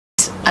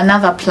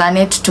another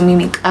planet to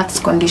mimic Earth's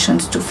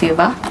conditions to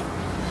favor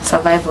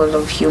survival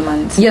of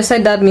humans. You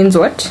said that means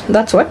what?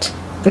 That's what?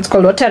 It's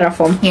called what?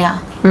 Terraform? Yeah.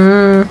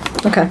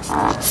 Okay.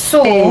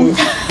 So...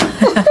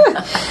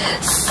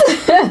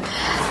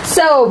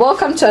 So,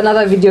 welcome to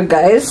another video,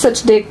 guys. So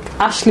today,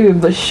 Ashley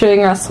will be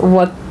showing us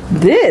what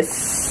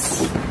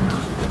this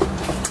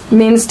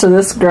means to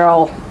this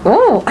girl.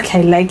 Oh, okay,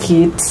 I like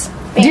it.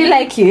 Do you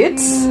like it?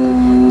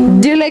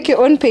 Do you like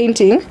your own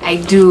painting? I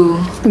do.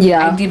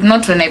 Yeah. I did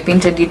not when I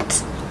painted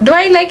it. Do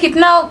I like it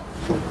now?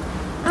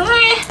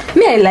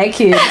 Me, I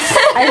like it.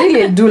 I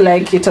really do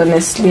like it,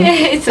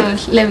 honestly. So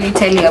let me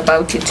tell you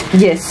about it.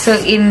 Yes. So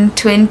in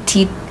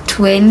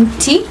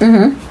 2020,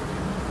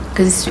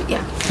 because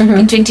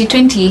in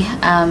 2020,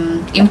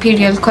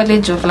 Imperial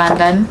College of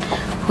London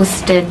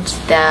hosted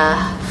their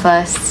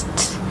first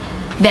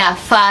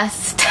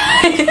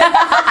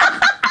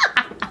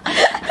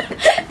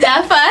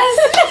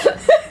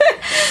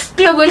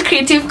global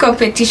creative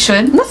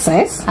competition. That's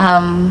nice.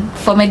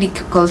 For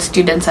medical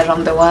students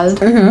around the world.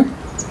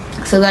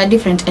 So there are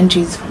different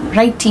entries from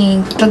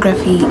writing,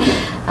 photography,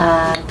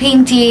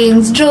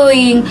 paintings,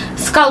 drawing,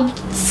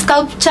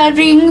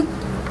 sculpturing.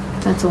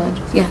 That's a word.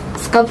 Yeah,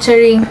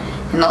 sculpturing,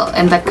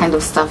 and that kind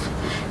of stuff.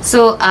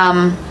 So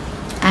I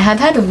had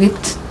heard of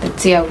it,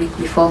 let's say a week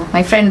before.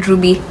 My friend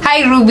Ruby,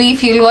 hi Ruby,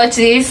 if you'll watch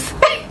this.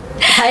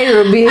 Hi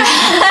Ruby.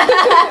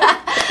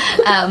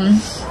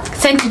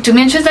 Sent it to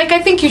me and she was like, I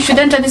think you should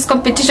enter this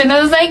competition. I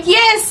was like,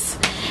 yes.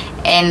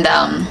 And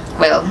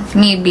well,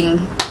 me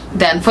being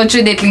the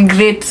unfortunately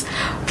great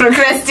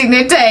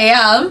procrastinator I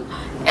am,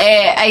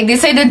 I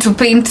decided to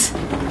paint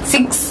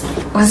 6,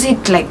 was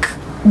it like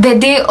the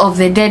day of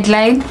the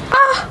deadline?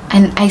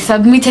 And I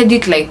submitted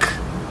it like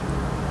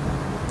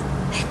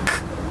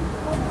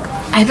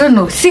I don't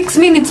know, 6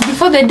 minutes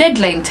before the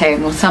deadline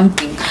time or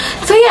something.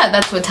 So yeah,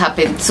 that's what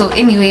happened. So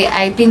anyway,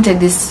 I painted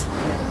this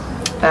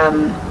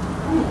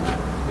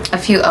a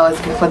few hours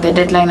before the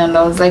deadline, and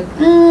I was like,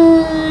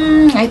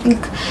 I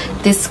think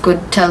this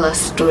could tell a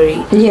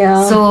story.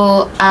 Yeah.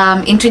 So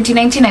in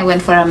 2019 I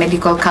went for a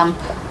medical camp,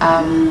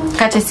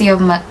 courtesy of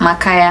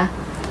Makaya.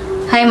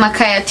 Hi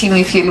Makaya team,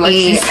 if you watch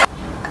this.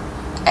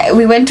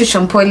 We went to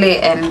Shompole,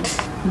 and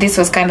this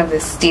was kind of the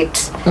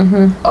state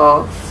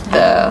of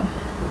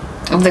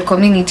the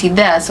community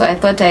there. So I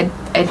thought I'd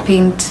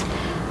paint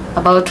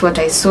about what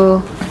I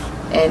saw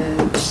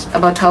and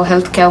about how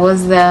healthcare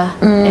was there,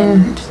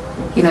 and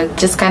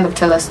just kind of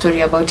tell a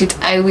story about it.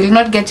 I will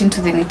not get into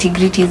the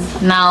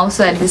nitty-gritties now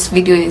so that this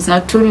video is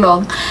not too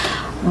long,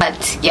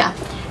 but yeah.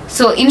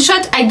 So in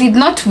short, I did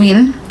not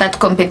win that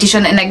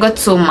competition, and I got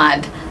so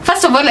mad.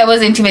 First of all, I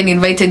wasn't even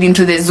invited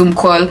into the Zoom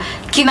call.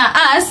 Kina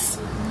us,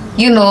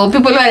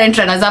 people who aren't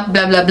runners up,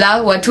 blah blah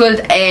blah, were told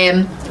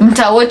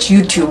mta watch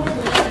YouTube.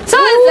 So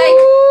I was like,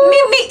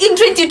 maybe in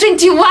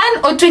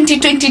 2021 or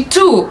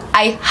 2022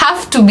 I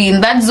have to be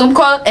in that Zoom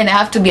call, and I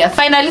have to be a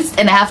finalist,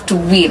 and I have to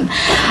win.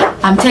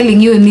 I'm telling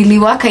you,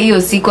 niliwaka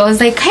hiyo siku. I was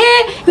like,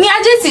 hey,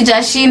 niaje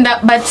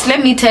sijashinda. But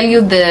let me tell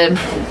you, the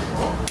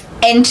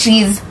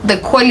entries, the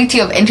quality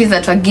of entries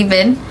that were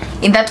given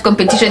in that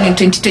competition in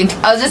 2020,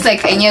 I was just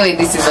like, I knew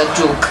this is a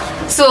joke.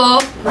 So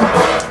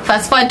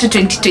fast forward to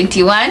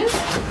 2021.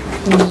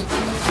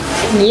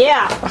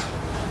 Yeah.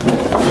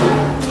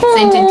 So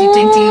in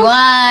 2021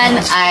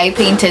 I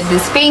painted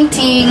this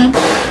painting.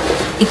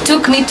 It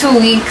took me 2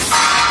 weeks.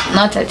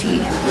 Not at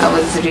all, I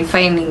was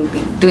refining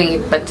doing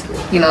it, but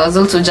I was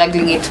also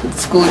juggling it with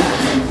school.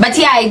 But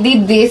yeah, I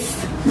did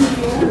this.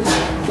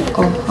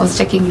 Oh, I was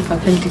checking if I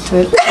felt it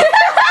well.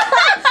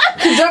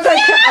 You don't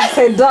like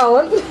upside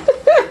down.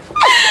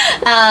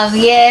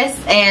 Yes,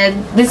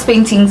 and this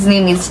painting's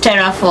name is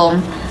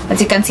Terraform. As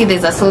you can see,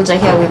 there's a soldier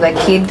here with a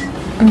kid.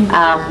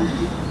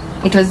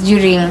 It was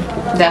during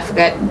the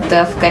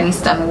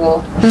Afghanistan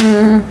war.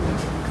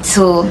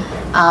 So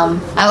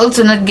I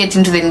also not get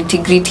into the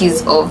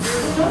nitty-gritties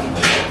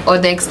or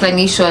the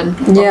explanation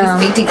of this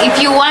painting. If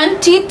you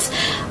want it,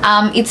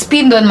 it's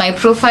pinned on my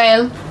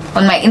profile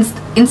on my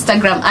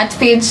Instagram art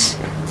page,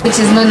 which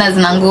is known as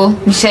Nango.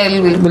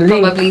 Michelle will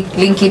probably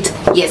link it.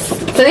 Yes.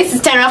 So this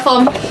is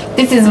Terraform.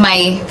 This is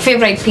my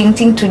favorite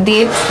painting to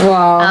date.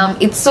 Wow.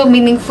 It's so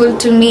meaningful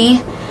to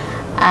me.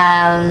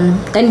 And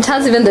it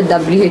has even the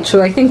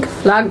WHO, I think,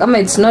 flag.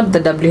 It's not the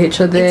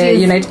WHO, the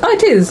United. Oh,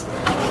 it is.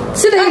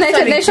 See the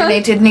United Nations?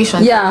 United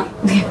Nations. Yeah.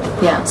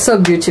 Yeah. So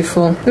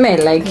beautiful. I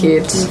like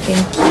it.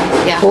 Thank you.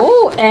 Yeah.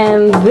 Oh,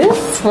 and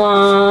this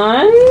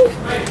one.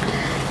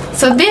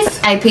 So this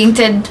I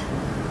painted.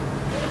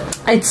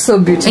 It's so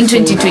beautiful. In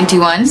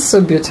 2021.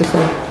 So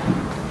beautiful.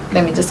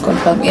 Let me just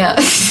confirm. Yeah.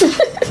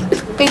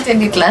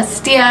 Painted it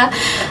last year.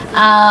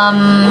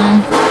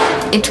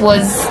 It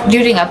was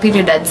during a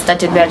period I'd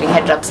started wearing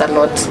headwraps a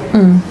lot.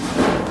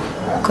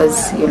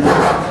 Because,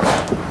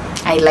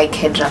 I like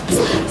headwraps.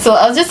 So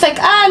I was just like,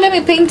 let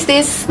me paint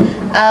this.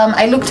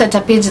 I looked at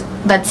a page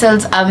that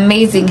sells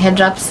amazing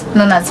headwraps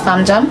known as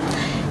Farm Jam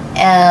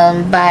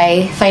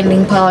by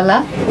Finding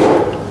Paola.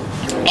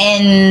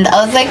 And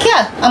I was like,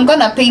 yeah, I'm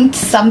gonna paint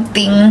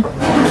something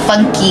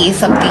funky,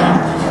 something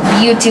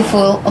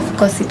beautiful. Of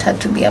course, it had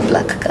to be a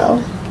black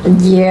girl.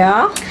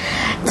 Yeah.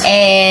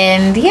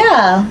 And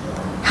yeah,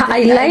 her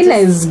eyeliner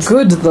is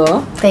good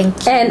though.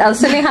 Thank you. And I was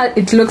telling her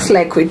it looks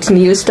like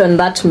Whitney Houston,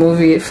 that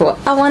movie for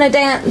I Wanna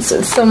Dance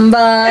with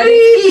Somebody.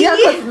 Really? Yeah,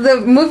 'cause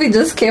the movie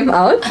just came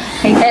out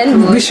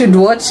and we should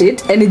watch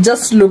it, and it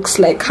just looks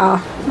like her.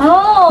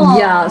 Oh.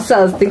 Yeah, so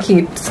I was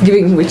thinking it's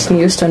giving Whitney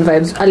Houston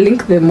vibes. I'll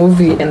link the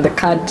movie and the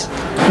card.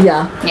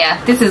 Yeah. Yeah,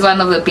 this is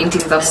one of the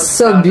paintings I'm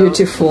So proud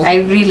beautiful. of. I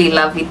really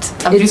love it.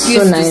 I've It's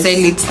refused so nice. to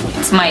sell it.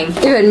 It's mine.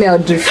 Even me, I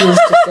would refuse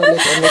to sell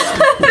it, honestly.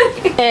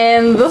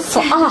 And this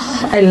one,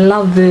 I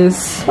love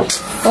this.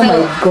 Oh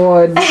my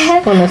god.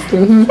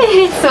 Honestly.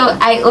 So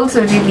I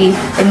also really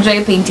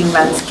enjoy painting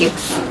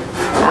landscapes.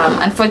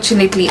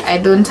 Unfortunately, I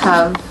don't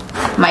have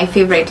my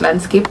favorite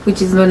landscape,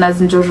 which is known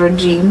as Njoro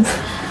Dreams,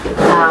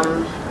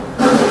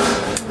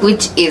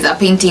 which is a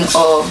painting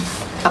of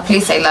a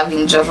place I love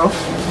in Njoro,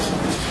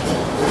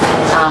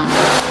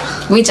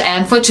 which I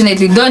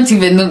unfortunately don't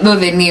even know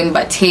the name,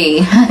 but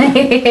hey,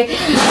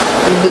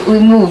 we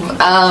move.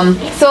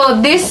 So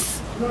this,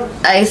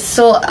 I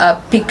saw a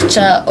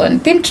picture on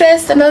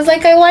Pinterest and I was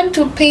like, I want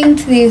to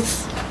paint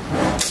this,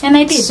 and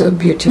I did. So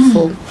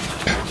beautiful.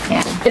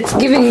 Yeah, it's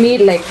giving me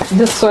like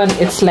this one,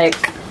 it's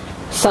like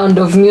Sound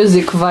of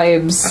Music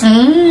vibes.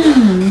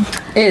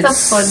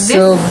 It's So for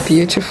so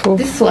beautiful.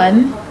 This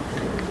one,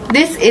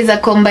 this is a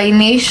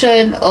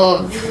combination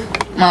of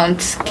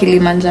Mount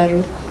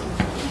Kilimanjaro.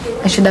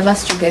 I should have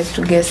asked you guys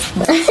to guess,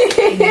 but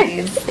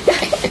anyways.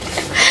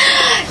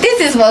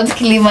 This is Mount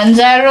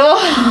Kilimanjaro.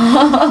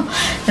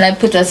 And I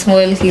put a small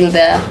hill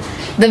there.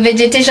 The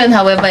vegetation,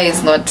 however,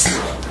 is not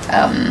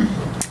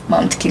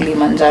Mount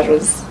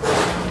Kilimanjaro's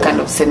kind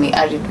of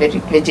semi-arid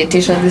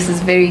vegetation. This is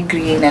very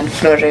green and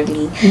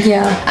florally.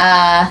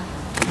 Yeah.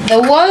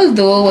 The wall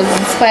though was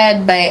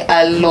inspired by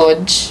a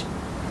lodge.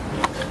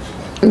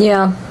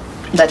 Yeah.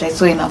 That I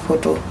saw in a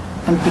photo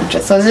on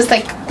Pinterest. So I was just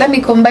like, let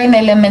me combine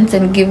elements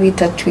and give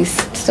it a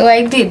twist. So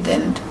I did,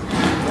 and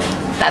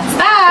that's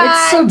that.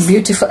 It's so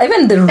beautiful.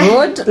 Even the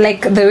road,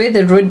 like the way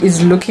the road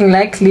is looking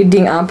like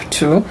leading up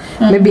to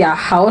maybe a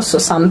house or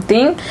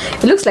something.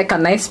 It looks like a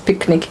nice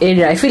picnic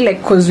area. I feel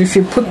like because if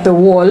you put the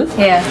wall,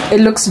 it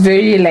looks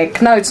very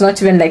like, now it's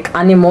not even like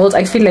animals.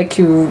 I feel like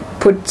you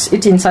put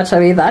it in such a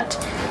way that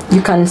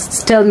you can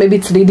tell maybe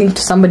it's leading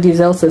to somebody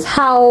else's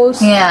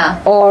house,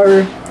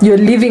 or you're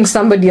leaving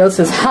somebody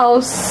else's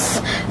house.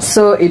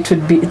 So it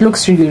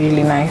looks really,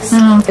 really nice.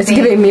 It's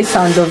giving me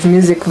Sound of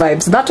Music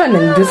vibes. That one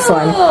and this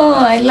one. Oh,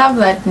 I love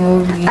that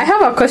movie. I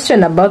have a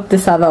question about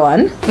this other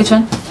one. Which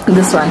one?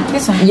 This one.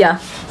 This one? Yeah.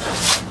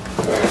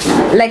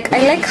 Like,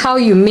 I like how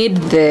you made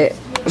the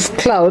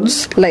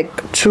clouds like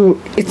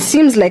it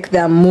seems like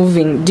they're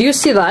moving. Do you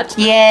see that?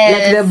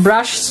 Yes. Like the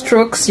brush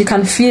strokes, you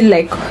can feel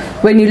like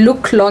when you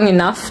look long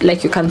enough,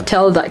 like you can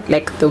tell that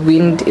like the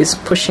wind is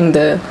pushing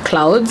the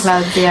clouds.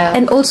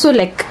 And also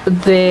like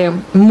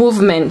the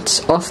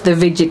movement of the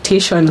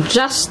vegetation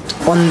just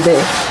on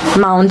the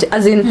mount,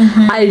 as in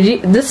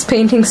this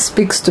painting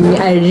speaks to me.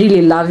 I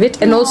really love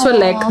it. And also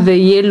like the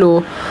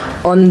yellow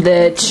on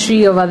the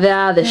tree over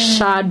there, the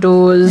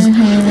shadows,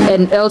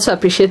 and I also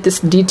appreciate this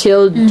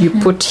detail you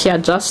put here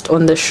just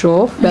on the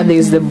shore where there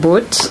is the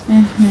boat.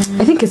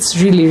 I think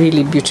it's really,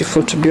 really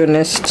beautiful, to be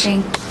honest.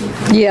 Thank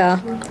you. Yeah,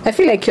 I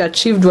feel like you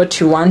achieved what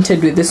you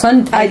wanted with this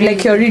one.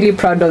 Like you're really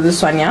proud of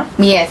this one. Yeah.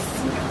 Yes.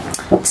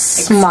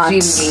 Smart.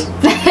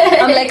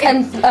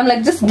 I'm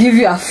like just give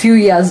you a few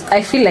years.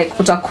 I feel like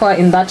utakuwa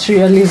in that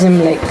realism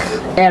like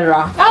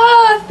era.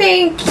 Oh,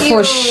 thank you.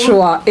 For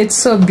sure, it's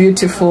so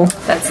beautiful.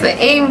 That's the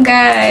aim,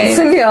 guys.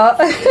 Yeah.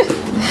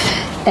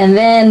 And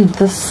then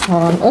this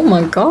one, oh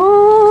my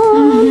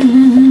god.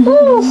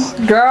 Ooh,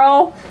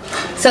 girl.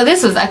 So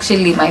this was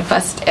actually my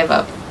first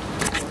ever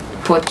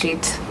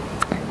portrait.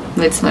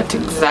 It's not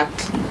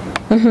exactly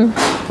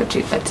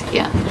portrait, but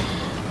yeah.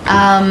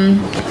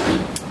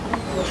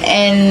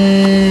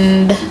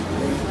 And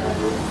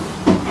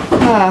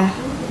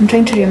I'm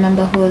trying to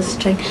remember who was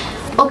trying.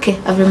 Okay,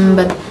 I've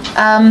remembered.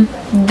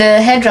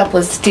 The head wrap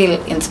was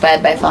still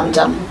inspired by Farm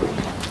Jam,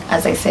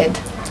 as I said.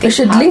 You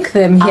should link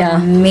them here.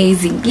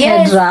 Amazing.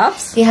 Yes. Head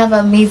wraps. They have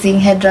amazing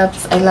head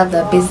wraps. I love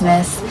their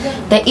business.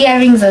 The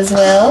earrings as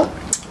well.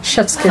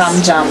 Chef's kiss.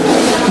 Farm Jam.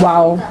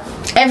 Wow.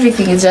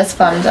 Everything is just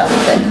Farm Jam.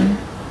 Then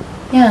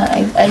yeah,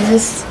 I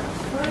just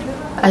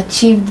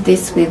achieved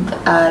this with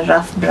a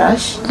rough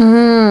brush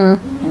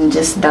and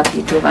just dabbed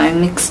it over. I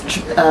mixed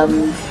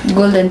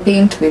golden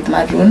paint with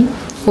maroon.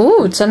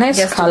 Oh, it's a nice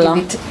just color.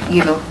 To give it,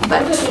 you know,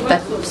 that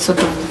sort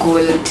of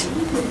gold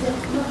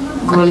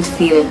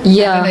feel.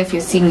 Yeah. I don't know if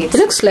you're seeing it. It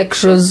looks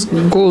like rose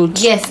gold.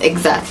 Yes,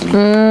 exactly.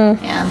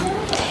 Yeah.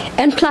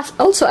 And plus,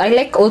 also I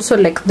like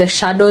like the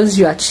shadows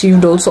you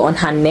achieved also on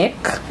her neck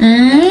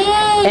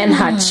and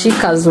her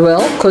cheek as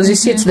well, because you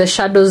see it's the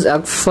shadows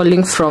are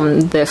falling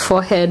from the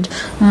forehead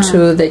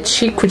to the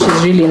cheek, which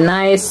is really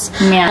nice.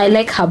 I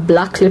like her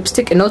black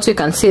lipstick, and also you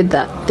can see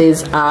that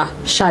there's a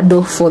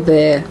shadow for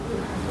the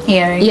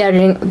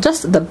earring,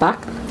 just the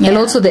back, and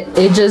also the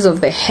edges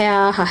of the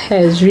hair. Her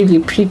hair is really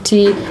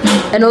pretty,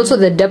 and also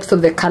the depth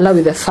of the color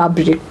with the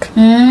fabric.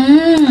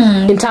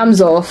 In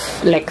terms of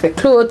like the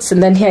clothes,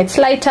 and then here it's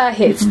lighter,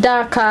 here it's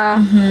darker.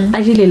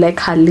 I really like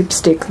her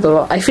lipstick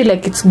though. I feel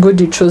like it's good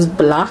you chose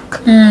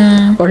black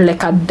or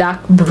like a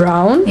dark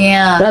brown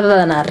rather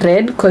than a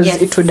red, because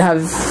it would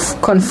have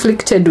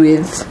conflicted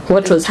with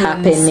what was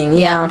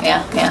happening.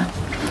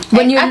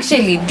 When you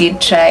actually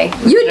did try.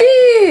 You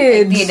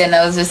did. I did, and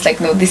I was just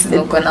like, no, this is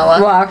not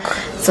gonna work.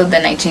 So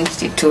then I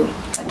changed it to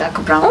a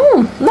dark brown.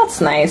 Oh, that's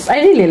nice.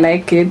 I really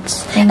like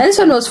it. And this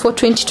one was for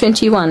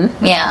 2021.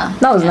 Yeah.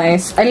 That was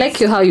nice. I like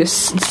how you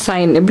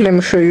sign. Let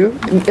me show you.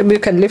 You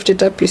can lift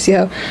it up. You see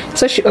how.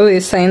 So she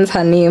always signs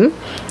her name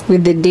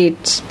with the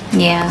date.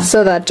 Yeah.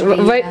 So that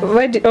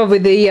why did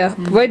with the year?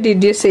 Why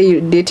did you say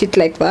you date it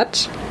like that?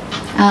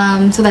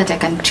 So that I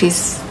can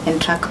trace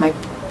and track my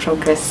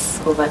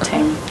progress over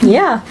time.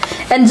 Yeah,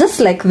 and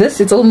just like this,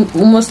 it's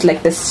almost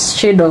like the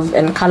shade of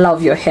and color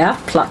of your hair,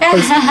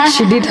 because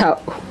she did her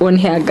own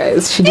hair,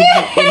 guys. She did her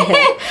own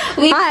hair.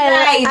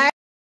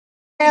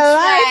 I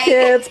like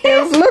it.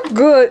 It looks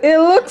good. It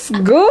looks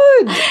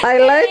good. I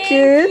like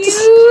it.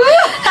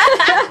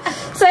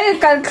 So you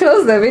can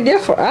close the video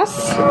for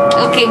us.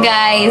 Okay,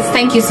 guys,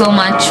 thank you so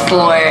much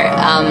for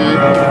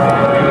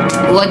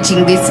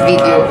watching this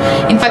video.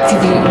 In fact,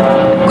 if you've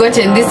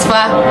gotten this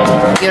far,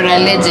 you're a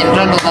legend.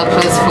 Round of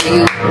applause for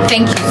you.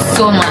 Thank you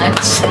so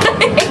much.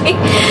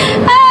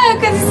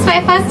 Because it's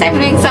my first time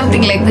doing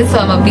something like this, so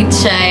I'm a bit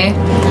shy.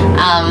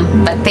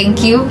 But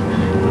thank you.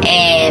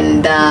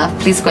 And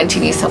please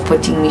continue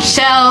supporting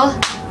Michelle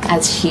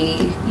as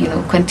she,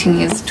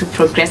 continues to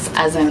progress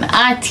as an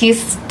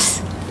artist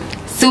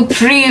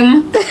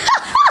supreme. That's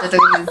what I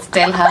always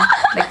tell her.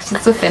 Like,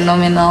 she's so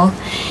phenomenal.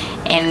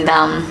 And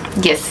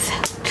yes,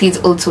 please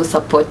also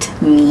support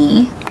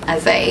me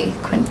as I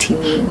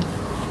continue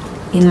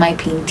in my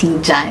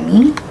painting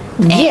journey.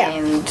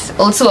 And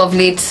also of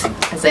late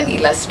as an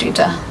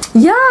illustrator.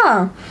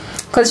 Yeah.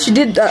 Because she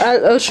did,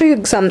 I'll show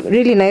you some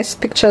really nice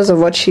pictures of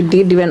what she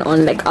did, even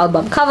on like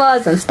album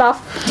covers and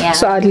stuff. Yeah.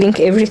 So I'll link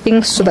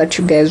everything so that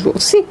you guys will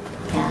see.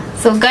 Yeah.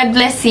 So God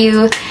bless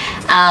you.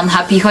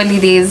 Happy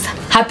holidays.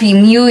 Happy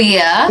New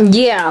Year.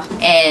 Yeah.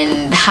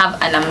 And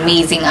have an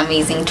amazing,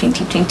 amazing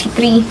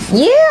 2023.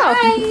 Yeah.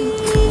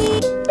 Bye.